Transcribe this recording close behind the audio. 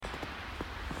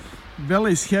Bella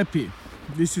is happy.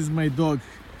 This is my dog,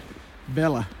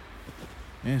 Bella,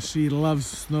 and she loves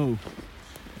snow.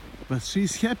 But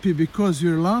she's happy because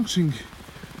we're launching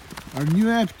our new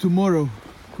app tomorrow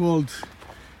called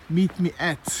Meet Me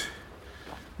At.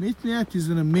 Meet Me At is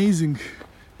an amazing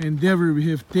endeavor we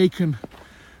have taken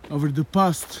over the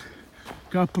past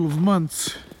couple of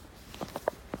months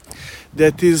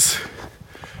that is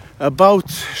about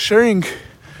sharing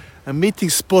a meeting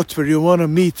spot where you want to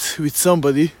meet with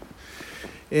somebody.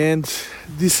 And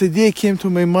this idea came to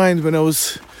my mind when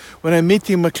I'm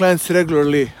meeting my clients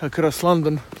regularly across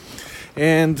London.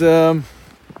 And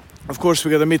of course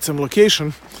we gotta meet some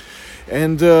location.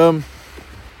 And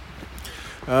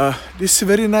this is a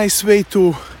very nice way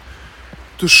to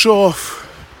show off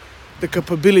the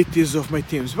capabilities of my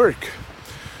team's work.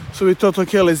 So we thought,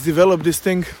 okay, let's develop this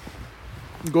thing,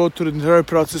 go through the entire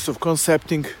process of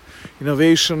concepting,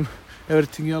 innovation,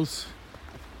 everything else.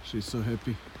 She's so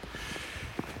happy.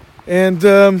 And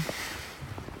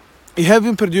we have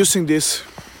been producing this,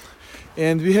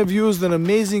 and we have used an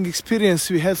amazing experience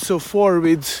we had so far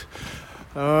with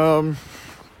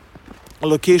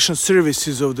location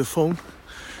services of the phone,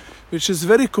 which is a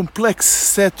very complex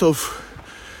set of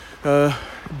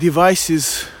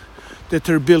devices that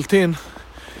are built in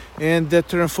and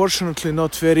that are unfortunately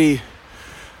not very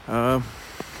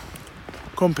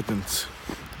competent.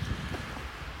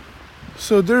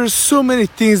 So there's so many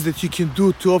things that you can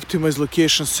do to optimize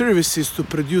location services to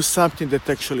produce something that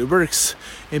actually works,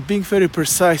 and being very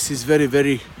precise is very,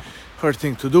 very hard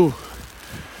thing to do.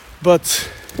 But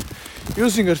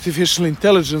using artificial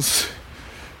intelligence,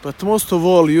 but most of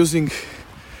all using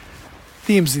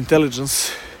Teams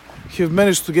intelligence, you have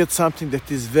managed to get something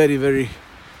that is very, very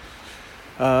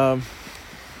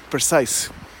precise.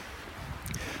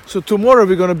 So tomorrow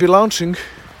we're going to be launching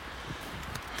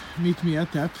Meet Me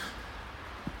At app.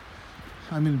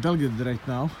 I'm in Belgrade right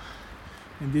now,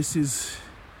 and this is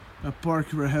a park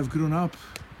where I have grown up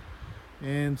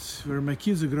and where my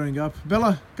kids are growing up.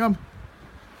 Bella, come!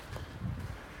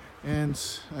 And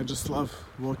I just love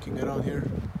walking around here.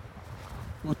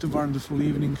 What a wonderful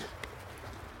evening.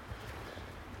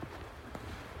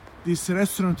 This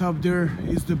restaurant up there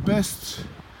is the best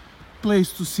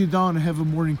place to sit down and have a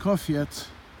morning coffee at.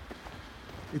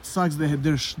 It sucks that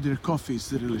their coffee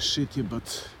is really shitty,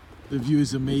 but the view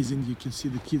is amazing. You can see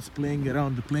the kids playing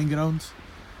around the playing ground.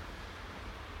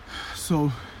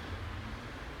 So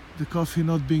the coffee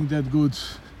not being that good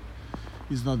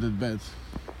is not that bad.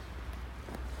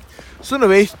 So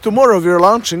anyway, tomorrow we're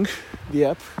launching the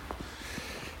app,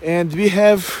 and we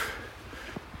have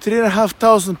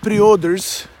 3,500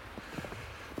 pre-orders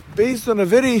based on a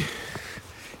very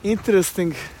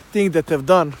interesting thing that I've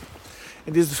done.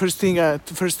 And this is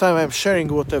the first time I'm sharing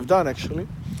what I've done actually.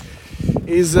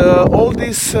 Is all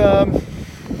these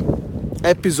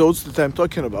episodes that I'm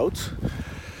talking about,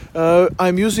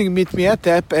 I'm using Meet Me At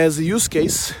app as a use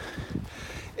case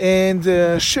and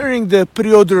sharing the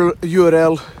pre-order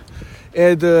URL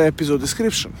at the episode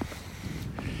description.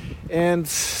 And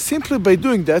simply by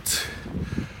doing that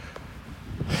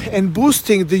and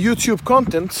boosting the YouTube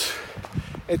content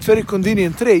at very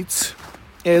convenient rates,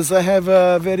 as I have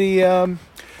a very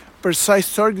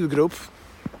precise target group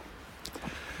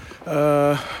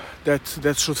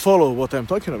that should follow what I'm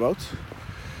talking about.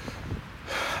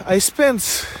 I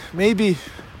spent maybe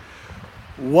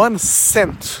 1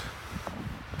 cent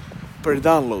per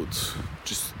download,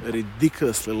 which is a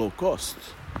ridiculously low cost,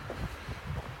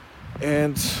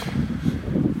 and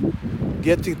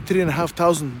getting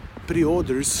 3,500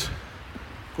 pre-orders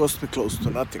cost me close to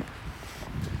nothing.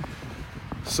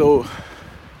 So,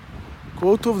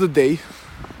 quote of the day,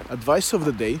 advice of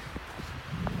the day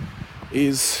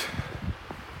is: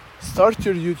 start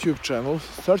your YouTube channel,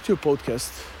 start your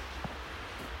podcast,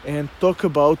 and talk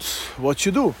about what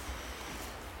you do.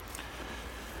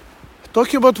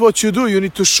 Talking about what you do, you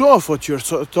need to show off what you're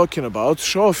talking about,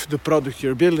 show off the product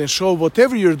you're building, show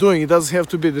whatever you're doing. It doesn't have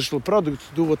to be a digital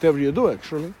product, do whatever you do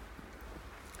actually.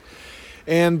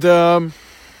 And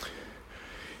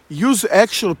use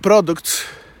actual products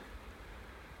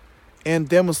and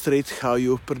demonstrate how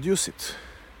you produce it.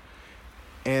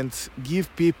 And give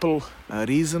people a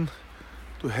reason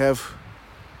to have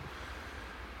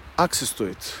access to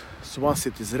it. So once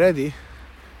it is ready,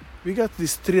 we got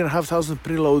these 3,500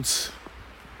 preloads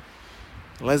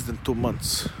in less than 2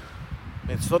 months.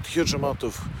 It's not a huge amount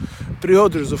of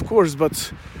pre-orders, of course,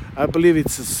 but I believe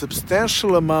it's a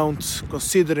substantial amount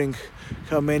considering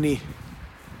how many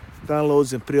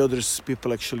downloads and pre-orders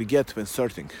people actually get when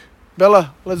starting.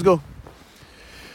 Bella, let's go.